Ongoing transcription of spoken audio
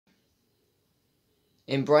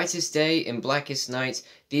In brightest day, in blackest night,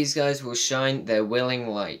 these guys will shine their willing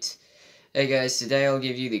light. Hey guys, today I'll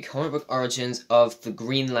give you the comic book origins of the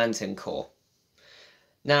Green Lantern Corps.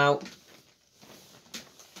 Now,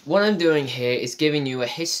 what I'm doing here is giving you a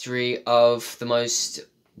history of the most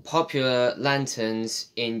popular lanterns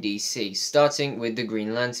in DC, starting with the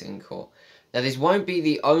Green Lantern Corps. Now, this won't be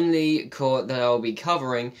the only corps that I'll be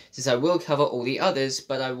covering, since I will cover all the others,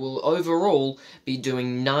 but I will overall be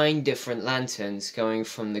doing 9 different lanterns, going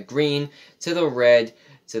from the green, to the red,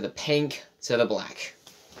 to the pink, to the black.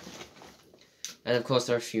 And of course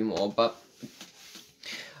there are a few more, but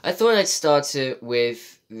I thought I'd start it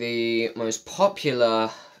with the most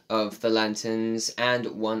popular of the lanterns and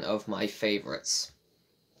one of my favorites.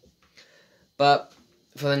 But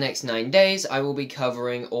for the next 9 days, I will be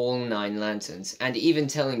covering all 9 lanterns, and even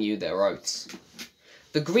telling you their oaths.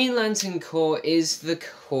 The Green Lantern Corps is the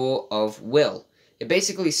Corps of Will. It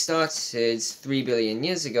basically started 3 billion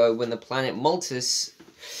years ago when the planet Maltus,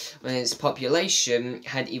 when its population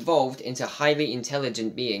had evolved into highly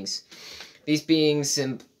intelligent beings. These beings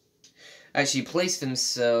actually place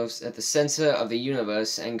themselves at the center of the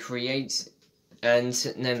universe and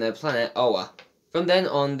name their planet Oa. From then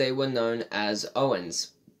on, they were known as Owens,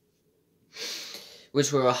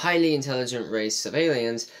 which were a highly intelligent race of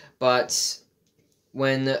aliens, but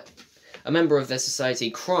when a member of their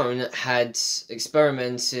society, Crone, had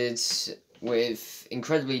experimented with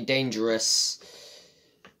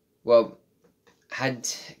had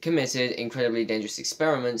committed incredibly dangerous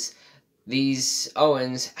experiments, these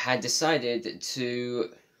Owens had decided to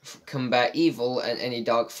combat evil and any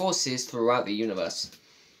dark forces throughout the universe.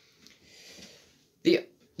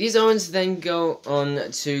 These Owens then go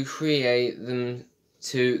on to create the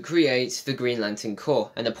Green Lantern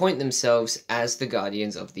Corps and appoint themselves as the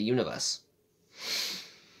Guardians of the Universe.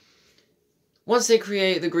 Once they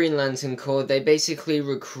create the Green Lantern Corps, they basically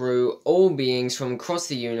recruit all beings from across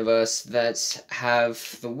the universe that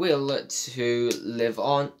have the will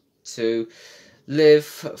to live,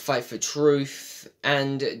 fight for truth,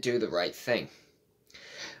 and do the right thing.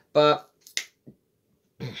 But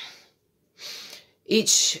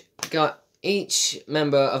each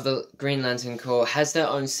member of the Green Lantern Corps has their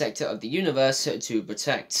own sector of the universe to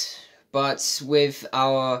protect. But with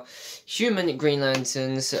our human Green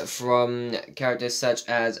Lanterns, from characters such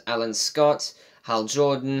as Alan Scott, Hal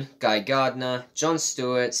Jordan, Guy Gardner, John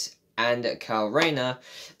Stewart, and Kyle Rayner,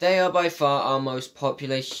 they are by far our most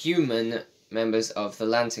popular human members of the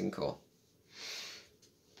Lantern Corps.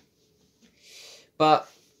 But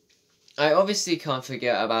I obviously can't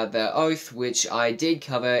forget about their oath, which I did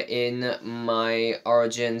cover in my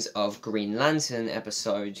Origins of Green Lantern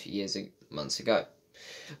episode months ago.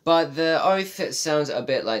 But the oath sounds a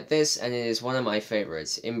bit like this, and it is one of my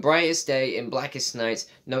favorites. In brightest day, in blackest night,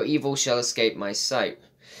 no evil shall escape my sight.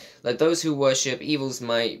 Let those who worship evil's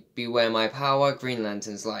might beware my power, Green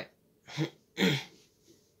Lantern's light.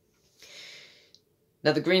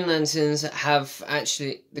 Now, the Green Lantern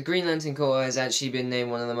Corps has actually been named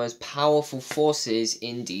one of the most powerful forces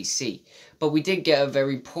in DC. But we did get a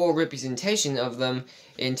very poor representation of them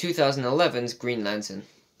in 2011's Green Lantern.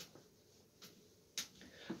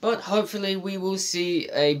 But hopefully we will see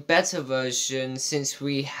a better version, since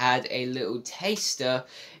we had a little taster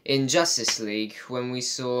in Justice League when we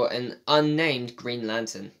saw an unnamed Green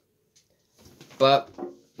Lantern. But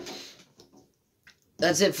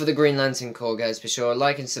that's it for the Green Lantern Corps, guys. Be sure to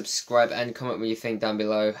like and subscribe and comment what you think down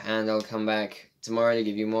below, and I'll come back tomorrow to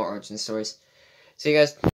give you more origin stories. See you guys.